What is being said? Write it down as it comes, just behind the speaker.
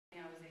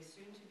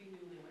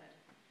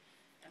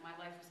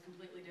my life was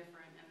completely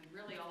different, and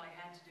really all I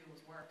had to do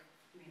was work.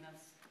 I mean,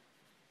 that's,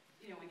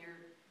 you know, when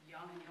you're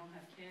young and you don't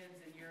have kids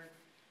and you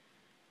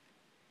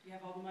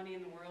have all the money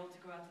in the world to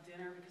go out to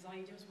dinner because all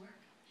you do is work.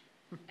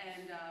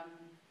 And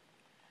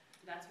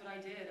that's what I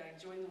did. I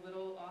joined the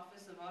little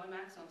office of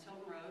AutoMax on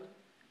Tilton Road,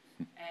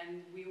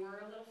 and we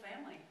were a little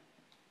family.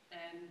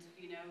 And,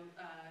 you know,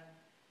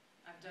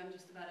 I've done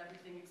just about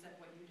everything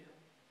except what you do.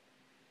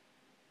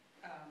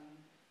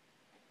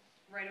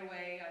 Right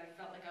away, I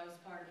felt like I was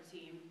part of a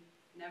team,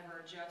 never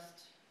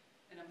just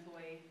an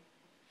employee.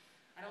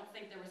 I don't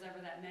think there was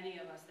ever that many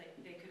of us that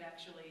they could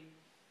actually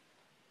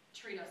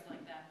treat us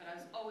like that, but I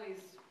was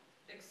always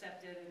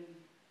accepted,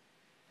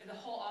 and the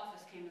whole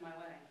office came to my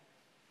wedding.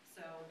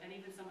 So, and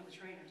even some of the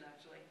trainers,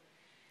 actually.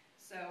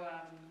 So,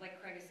 like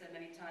Craig has said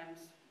many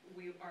times,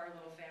 we are a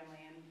little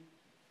family, and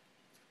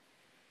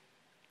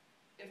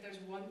if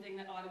there's one thing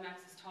that AutoMax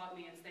has taught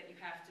me, it's that you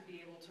have to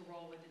be able to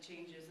roll with the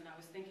changes. And I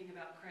was thinking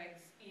about Craig's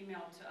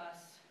email to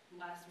us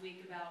last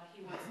week about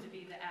he wants to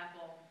be the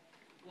Apple.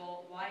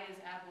 Well, why is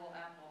Apple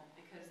Apple?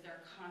 Because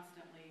they're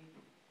constantly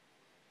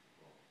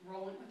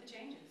rolling with the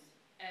changes.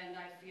 And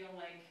I feel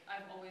like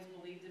I've always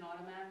believed in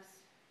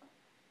AutoMax,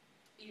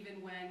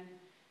 even when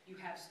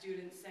you have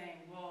students saying,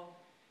 well,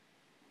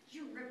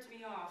 you ripped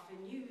me off,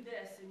 and you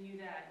this, and you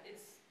that.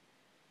 It's,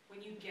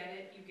 when you get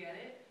it,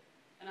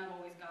 and I've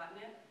always gotten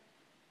it.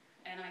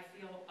 And I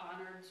feel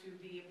honored to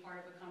be a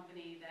part of a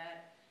company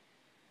that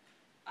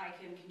I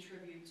can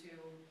contribute to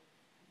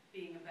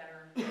being a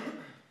better,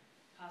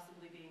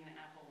 possibly being an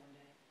Apple one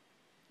day.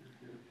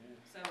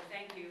 So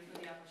thank you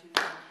for the opportunity.